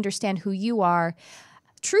you to understand who you are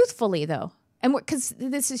truthfully, though? And because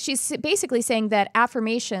she's basically saying that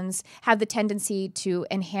affirmations have the tendency to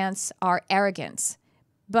enhance our arrogance.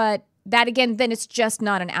 But that, again, then it's just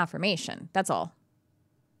not an affirmation. That's all.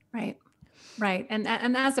 Right. Right. And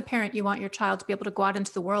as a parent, you want your child to be able to go out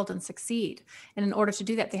into the world and succeed. And in order to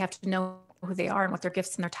do that, they have to know who they are and what their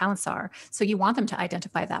gifts and their talents are. So you want them to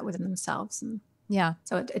identify that within themselves. And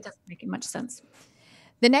so it doesn't make much sense.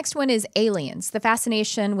 The next one is aliens. The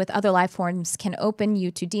fascination with other life forms can open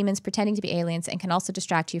you to demons pretending to be aliens and can also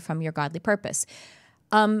distract you from your godly purpose.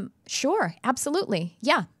 Sure, absolutely.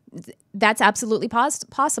 Yeah, that's absolutely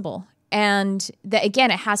possible. And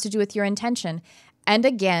again, it has to do with your intention. And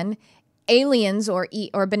again, aliens or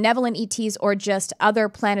benevolent ETs or just other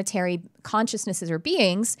planetary consciousnesses or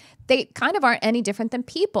beings, they kind of aren't any different than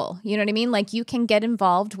people. You know what I mean? Like you can get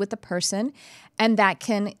involved with a person and that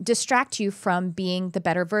can distract you from being the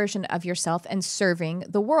better version of yourself and serving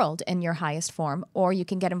the world in your highest form. Or you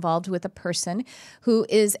can get involved with a person who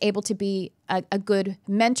is able to be a good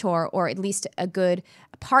mentor or at least a good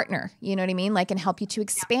partner, you know what I mean? Like, and help you to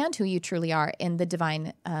expand who you truly are in the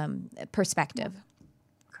divine perspective.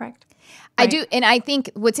 Correct. I do. And I think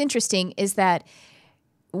what's interesting is that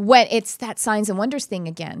when it's that signs and wonders thing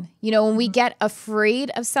again, you know, when we get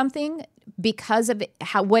afraid of something because of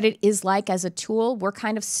what it is like as a tool, we're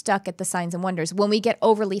kind of stuck at the signs and wonders. When we get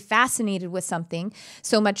overly fascinated with something,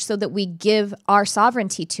 so much so that we give our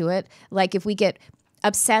sovereignty to it, like if we get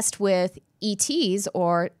obsessed with ETs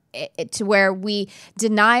or to where we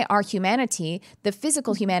deny our humanity, the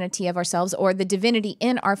physical humanity of ourselves, or the divinity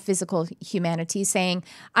in our physical humanity, saying,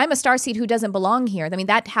 I'm a starseed who doesn't belong here. I mean,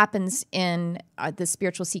 that happens in the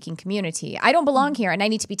spiritual seeking community. I don't belong here and I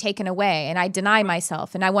need to be taken away, and I deny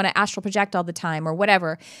myself and I want to astral project all the time or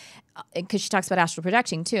whatever, because she talks about astral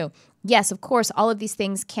projecting too. Yes, of course, all of these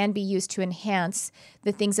things can be used to enhance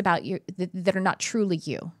the things about you that are not truly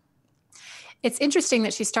you. It's interesting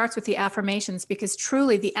that she starts with the affirmations, because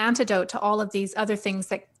truly the antidote to all of these other things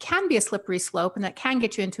that can be a slippery slope and that can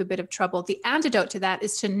get you into a bit of trouble, the antidote to that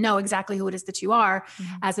is to know exactly who it is that you are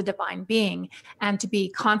as a divine being, and to be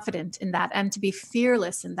confident in that and to be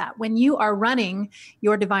fearless in that. When you are running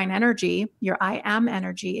your divine energy, your I am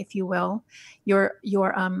energy, if you will, your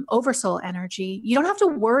oversoul energy, you don't have to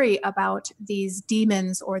worry about these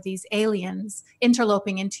demons or these aliens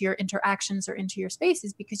interloping into your interactions or into your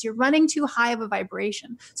spaces, because you're running too high of a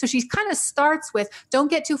vibration. So she kind of starts with, don't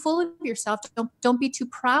get too full of yourself. Don't be too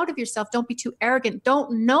proud of yourself. Don't be too arrogant.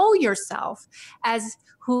 Don't know yourself as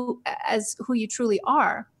who you truly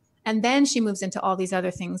are. And then she moves into all these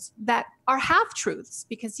other things that are half truths,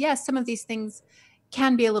 because yes, some of these things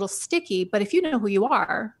can be a little sticky, but if you know who you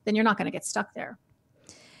are, then you're not going to get stuck there.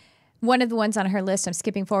 One of the ones on her list, I'm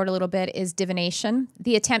skipping forward a little bit, is divination,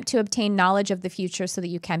 the attempt to obtain knowledge of the future so that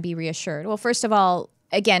you can be reassured. Well, first of all,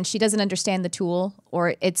 again, she doesn't understand the tool,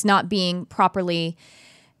 or it's not being properly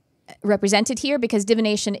represented here, because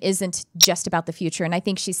divination isn't just about the future. And I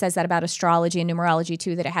think she says that about astrology and numerology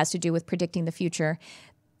too, that it has to do with predicting the future.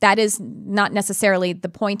 That is not necessarily the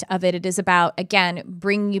point of it. It is about, again,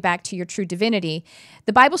 bringing you back to your true divinity.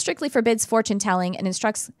 The Bible strictly forbids fortune telling and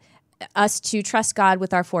instructs us to trust God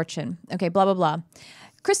with our fortune. Okay, blah, blah, blah.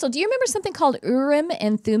 Crystal, do you remember something called Urim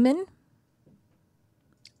and Thummim?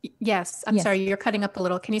 Yes. I'm sorry, you're cutting up a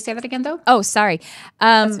little. Can you say that again, though? Oh, sorry.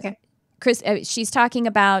 That's okay. Chris, Doreen's talking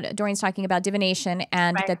about divination,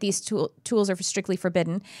 and that these tools are strictly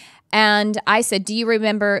forbidden. And I said, do you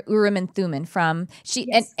remember Urim and Thummim from,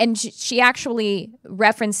 she actually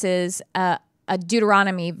references a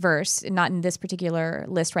Deuteronomy verse, not in this particular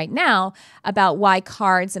list right now, about why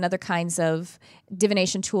cards and other kinds of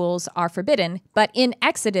divination tools are forbidden. But in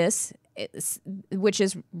Exodus, which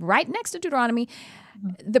is right next to Deuteronomy,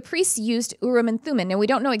 the priests used Urim and Thummim. Now, we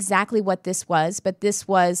don't know exactly what this was, but this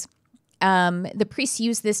was... the priests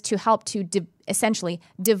used this to help to essentially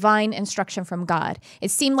divine instruction from God. It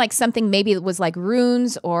seemed like something, maybe it was like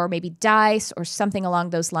runes or maybe dice or something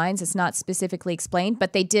along those lines. It's not specifically explained,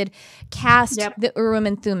 but they did cast the Urim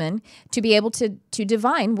and Thummim to be able to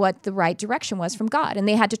divine what the right direction was from God. And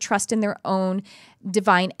they had to trust in their own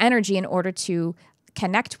divine energy in order to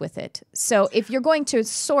connect with it. So if you're going to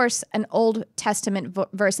source an Old Testament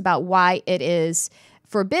verse about why it is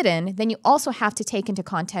forbidden, then you also have to take into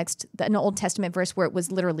context an Old Testament verse where it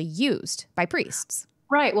was literally used by priests.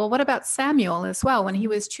 Right. Well, what about Samuel as well? When he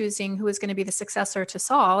was choosing who was going to be the successor to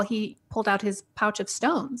Saul, he pulled out his pouch of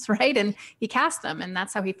stones, right? And he cast them, and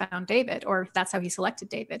that's how he found David, or that's how he selected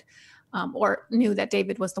David, or knew that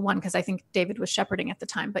David was the one, because I think David was shepherding at the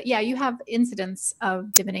time. But yeah, you have incidents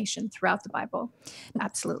of divination throughout the Bible.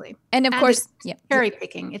 Absolutely. And of course, cherry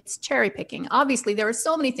picking. It's cherry picking. Obviously, there are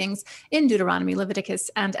so many things in Deuteronomy,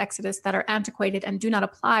 Leviticus, and Exodus that are antiquated and do not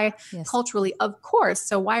apply culturally, of course.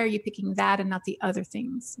 So why are you picking that and not the other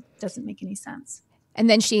things? It doesn't make any sense. And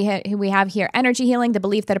then we have here energy healing, the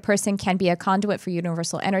belief that a person can be a conduit for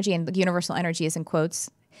universal energy, and the universal energy is in quotes,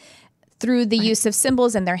 through the use of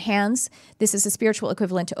symbols in their hands. This is a spiritual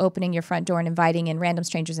equivalent to opening your front door and inviting in random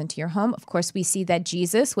strangers into your home. Of course, we see that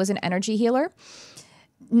Jesus was an energy healer.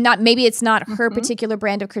 Maybe it's not her particular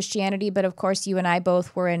brand of Christianity, but of course, you and I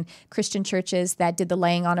both were in Christian churches that did the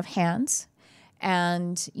laying on of hands.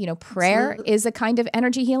 And, prayer is a kind of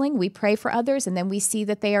energy healing. We pray for others, and then we see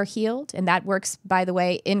that they are healed. And that works, by the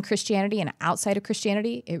way, in Christianity and outside of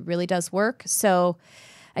Christianity. It really does work. So,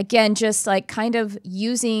 again, just like kind of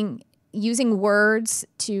using words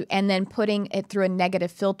and then putting it through a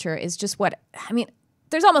negative filter is just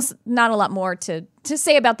there's almost not a lot more to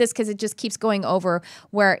say about this, because it just keeps going over,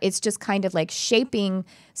 where it's just kind of like shaping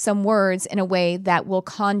some words in a way that will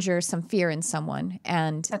conjure some fear in someone.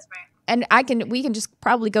 And that's right. And we can just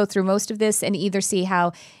probably go through most of this and either see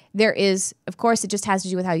how there is, of course, it just has to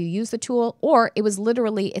do with how you use the tool, or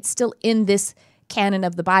it's still in this canon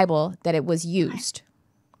of the Bible that it was used.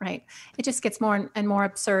 Right. It just gets more and more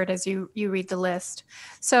absurd as you read the list.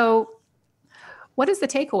 So what is the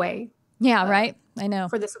takeaway? Yeah, right. I know.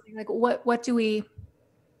 For this, like, what do we...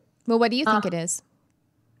 Well, what do you think it is?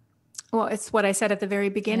 Well, it's what I said at the very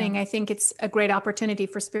beginning. Yeah. I think it's a great opportunity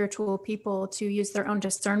for spiritual people to use their own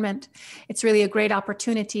discernment. It's really a great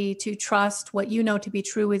opportunity to trust what you know to be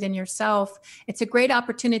true within yourself. It's a great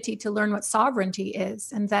opportunity to learn what sovereignty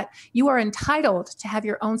is and that you are entitled to have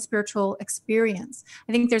your own spiritual experience.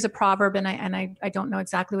 I think there's a proverb, and I don't know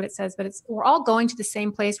exactly what it says, but it's we're all going to the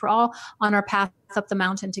same place. We're all on our path up the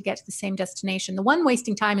mountain to get to the same destination. The one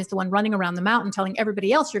wasting time is the one running around the mountain telling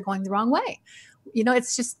everybody else you're going the wrong way.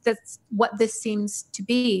 It's just that's what this seems to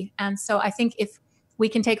be. And so I think if we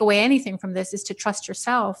can take away anything from this is to trust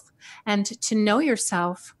yourself and to know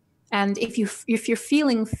yourself. And if you're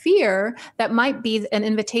feeling fear, that might be an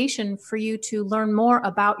invitation for you to learn more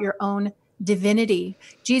about your own divinity.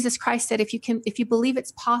 Jesus Christ said, if you believe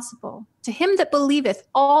it's possible, to him that believeth,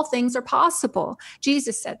 all things are possible.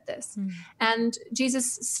 Jesus said this. And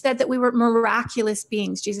Jesus said that we were miraculous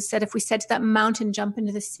beings. Jesus said, if we said to that mountain, jump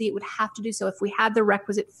into the sea, it would have to do so if we had the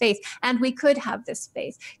requisite faith. And we could have this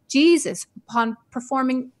faith. Jesus, upon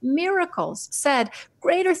performing miracles, said,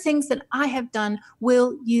 greater things than I have done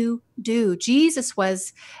will you do. Jesus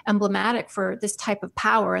was emblematic for this type of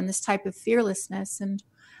power and this type of fearlessness. And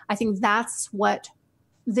I think that's what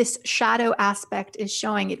this shadow aspect is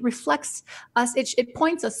showing. It reflects us. It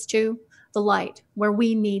points us to the light where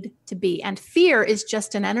we need to be. And fear is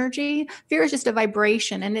just an energy. Fear is just a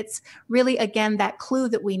vibration. And it's really, again, that clue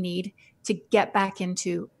that we need to get back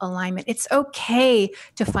into alignment. It's okay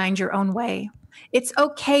to find your own way. It's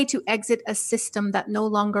okay to exit a system that no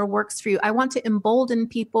longer works for you. I want to embolden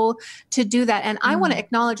people to do that. And I want to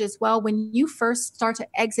acknowledge as well, when you first start to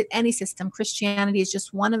exit any system, Christianity is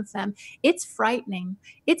just one of them. It's frightening.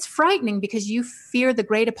 It's frightening because you fear the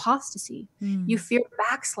great apostasy. You fear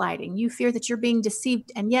backsliding. You fear that you're being deceived.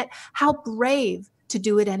 And yet, how brave to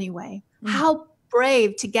do it anyway. How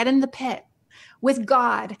brave to get in the pit with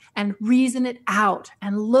God and reason it out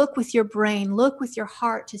and look with your brain, look with your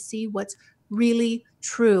heart to see what's really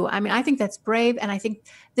true. I mean, I think that's brave. And I think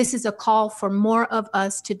this is a call for more of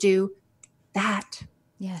us to do that.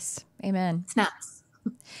 Yes. Amen. Snaps.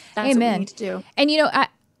 That's Amen. what we need to do. And,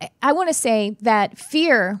 I want to say that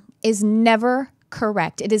fear is never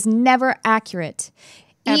correct. It is never accurate.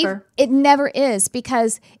 Ever. It never is,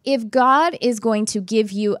 because if God is going to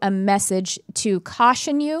give you a message to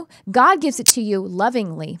caution you, God gives it to you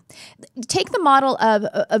lovingly. Take the model of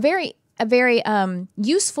a very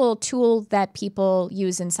useful tool that people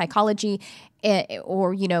use in psychology,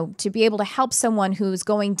 or, to be able to help someone who's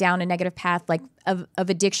going down a negative path like of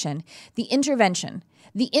addiction, the intervention.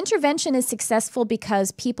 The intervention is successful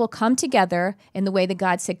because people come together in the way that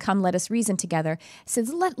God said, come, let us reason together.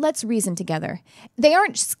 Says, let's reason together. They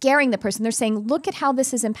aren't scaring the person. They're saying, look at how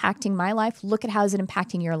this is impacting my life. Look at how is it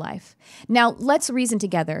impacting your life. Now, let's reason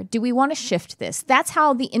together. Do we want to shift this? That's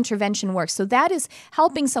how the intervention works. So that is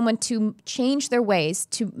helping someone to change their ways,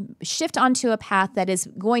 to shift onto a path that is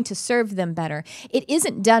going to serve them better. It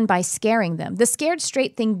isn't done by scaring them. The scared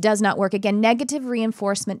straight thing does not work. Again, negative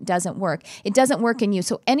reinforcement doesn't work. It doesn't work in you.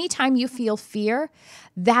 So anytime you feel fear,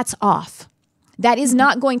 that's off. That is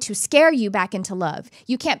not going to scare you back into love.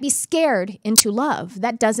 You can't be scared into love.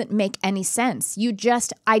 That doesn't make any sense. You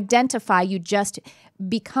just identify, you just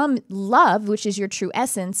become love, which is your true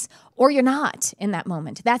essence, or you're not in that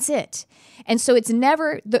moment. That's it. And so it's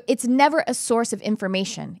never a source of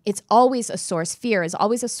information. It's always a source. Fear is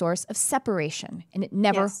always a source of separation, and it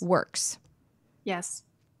never works. Yes,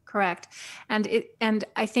 correct. And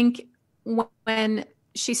I think when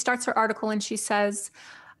she starts her article and she says,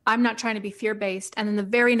 I'm not trying to be fear-based. And in the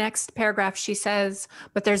very next paragraph, she says,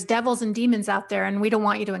 but there's devils and demons out there and we don't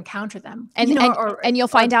want you to encounter them. And you'll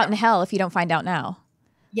find out in hell if you don't find out now.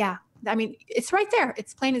 Yeah. I mean, it's right there.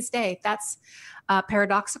 It's plain as day. That's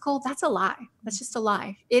paradoxical. That's a lie. That's just a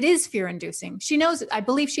lie. It is fear-inducing. She knows it. I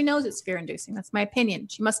believe she knows it's fear-inducing. That's my opinion.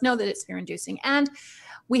 She must know that it's fear-inducing. And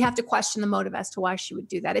we have to question the motive as to why she would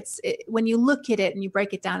do that. When you look at it and you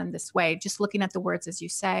break it down in this way, just looking at the words as you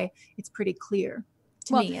say, it's pretty clear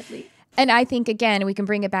to me at least. And I think, again, we can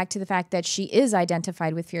bring it back to the fact that she is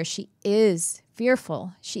identified with fear. She is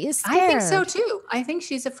fearful. She is scared. I think so too. I think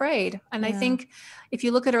she's afraid. And I think if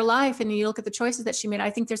you look at her life and you look at the choices that she made, I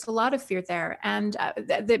think there's a lot of fear there. And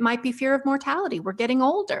that might be fear of mortality. We're getting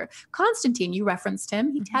older. Constantine, you referenced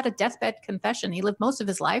him. He had a deathbed confession. He lived most of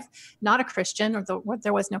his life, not a Christian, or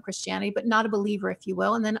there was no Christianity, but not a believer, if you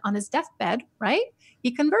will. And then on his deathbed, right? He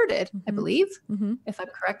converted, I believe, if I'm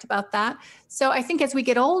correct about that. So I think as we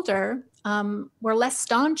get older, we're less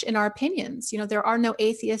staunch in our opinions. There are no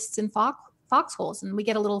atheists in foxholes, and we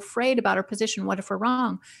get a little afraid about our position. What if we're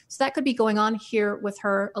wrong? So that could be going on here with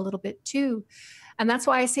her a little bit too. And that's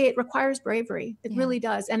why I say it requires bravery. It really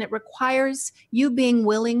does. And it requires you being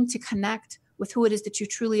willing to connect with who it is that you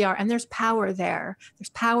truly are. And there's power there.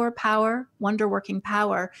 There's power, wonder-working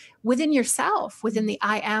power within yourself, within the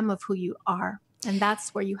I am of who you are. And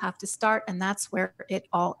that's where you have to start. And that's where it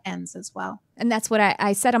all ends as well. And that's what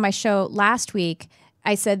I said on my show last week.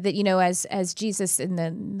 I said that, as Jesus in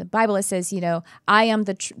the Bible, it says, I am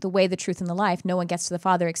the way, the truth, and the life. No one gets to the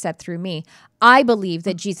Father except through me. I believe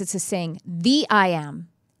that Jesus is saying the I am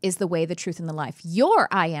is the way, the truth, and the life. Your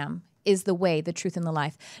I am is the way, the truth, and the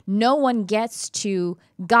life. No one gets to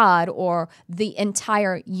God or the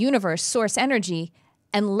entire universe, source energy,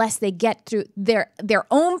 unless they get through their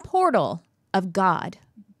own portal of God.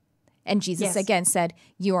 And Jesus again said,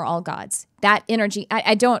 you are all gods. That energy,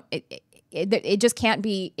 it just can't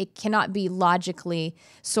be, it cannot be logically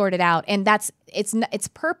sorted out. And its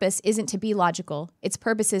purpose isn't to be logical. Its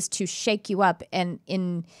purpose is to shake you up and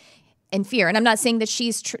in fear. And I'm not saying that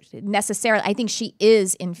she's necessarily, I think she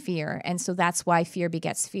is in fear. And so that's why fear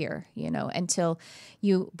begets fear, until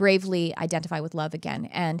you bravely identify with love again.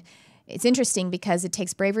 And it's interesting because it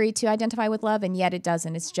takes bravery to identify with love, and yet it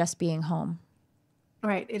doesn't. It's just being home.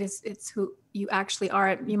 Right. It's who you actually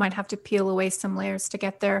are. You might have to peel away some layers to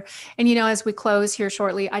get there. And, as we close here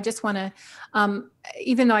shortly, I just want to,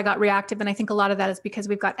 even though I got reactive, and I think a lot of that is because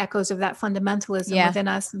we've got echoes of that fundamentalism within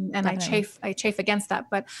us. And I chafe against that.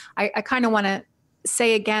 But I kind of want to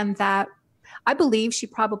say again that I believe she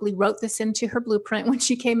probably wrote this into her blueprint when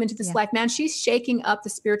she came into this life. Man, she's shaking up the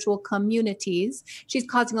spiritual communities. She's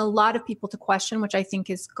causing a lot of people to question, which I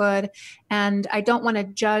think is good. And I don't want to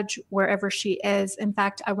judge wherever she is. In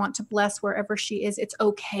fact, I want to bless wherever she is. It's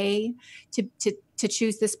okay to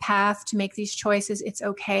choose this path, to make these choices. It's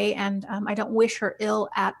okay. And I don't wish her ill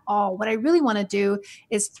at all. What I really want to do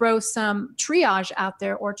is throw some triage out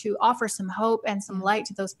there, or to offer some hope and some light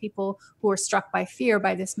to those people who are struck by fear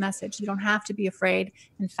by this message. You don't have to be afraid.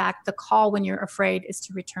 In fact, the call when you're afraid is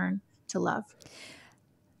to return to love.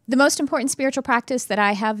 The most important spiritual practice that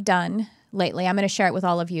I have done lately, I'm going to share it with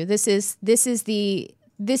all of you. This is the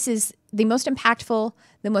most impactful,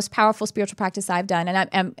 the most powerful spiritual practice I've done.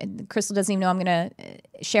 And Crystal doesn't even know I'm going to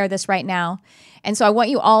share this right now. And so I want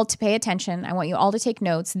you all to pay attention. I want you all to take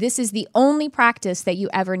notes. This is the only practice that you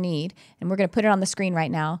ever need. And we're going to put it on the screen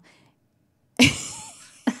right now.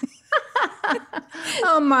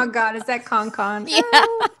 Oh my God, is that con? Yeah.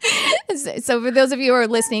 So for those of you who are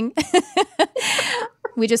listening,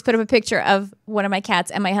 we just put up a picture of one of my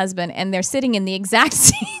cats and my husband, and they're sitting in the exact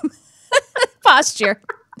same posture.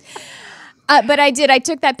 But I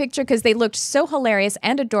took that picture because they looked so hilarious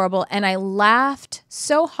and adorable, and I laughed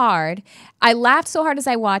so hard. I laughed so hard as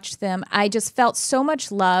I watched them. I just felt so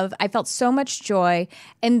much love. I felt so much joy.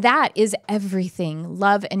 And that is everything.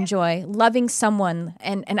 Love and joy. Loving someone.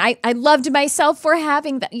 And I loved myself for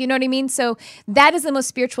having that. You know what I mean? So that is the most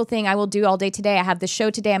spiritual thing I will do all day today. I have the show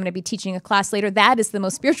today. I'm going to be teaching a class later. That is the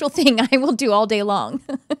most spiritual thing I will do all day long.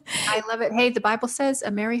 I love it. Hey, the Bible says a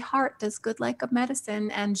merry heart does good like a medicine.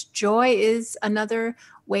 And joy is another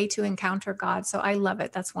way to encounter God. So I love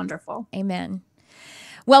it. That's wonderful. Amen.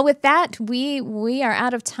 Well, with that, we are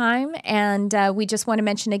out of time, and we just want to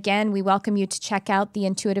mention again, we welcome you to check out the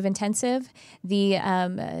Intuitive Intensive.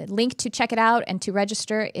 The link to check it out and to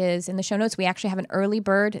register is in the show notes. We actually have an early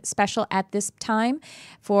bird special at this time.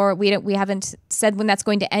 We haven't said when that's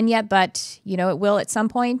going to end yet, but it will at some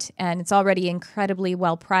point, and it's already incredibly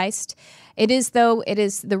well priced. It is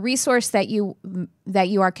the resource that you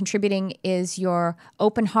are contributing is your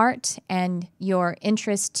open heart and your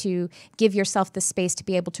interest to give yourself the space to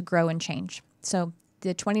be able to grow and change. So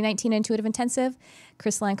the 2019 Intuitive Intensive,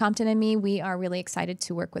 Crystal Compton and me, we are really excited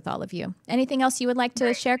to work with all of you. Anything else you would like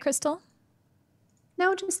to share, Crystal?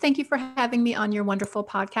 No, just thank you for having me on your wonderful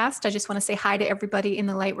podcast. I just want to say hi to everybody in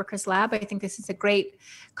the Lightworkers Lab. I think this is a great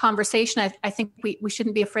conversation. I think we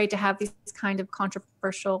shouldn't be afraid to have these kind of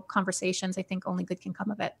controversial conversations. I think only good can come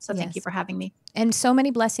of it. So thank you for having me. And so many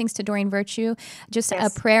blessings to Doreen Virtue. Just a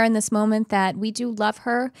prayer in this moment that we do love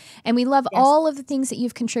her, and we love all of the things that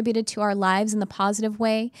you've contributed to our lives in the positive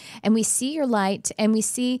way. And we see your light, and we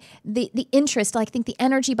see the interest. I think the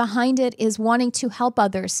energy behind it is wanting to help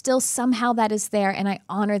others. Still somehow that is there, and I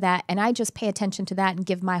honor that, and I just pay attention to that and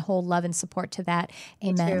give my whole love and support to that.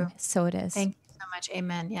 Amen. So it is. Thank you so much.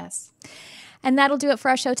 Amen. Yes. And that'll do it for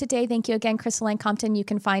our show today. Thank you again, Crystal Compton. You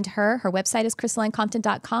can find her. Her website is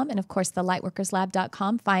crystalcompton.com, and of course,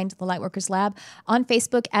 thelightworkerslab.com. Find the Lightworkers Lab on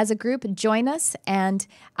Facebook as a group. Join us, and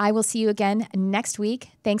I will see you again next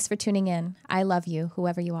week. Thanks for tuning in. I love you,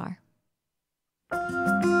 whoever you are.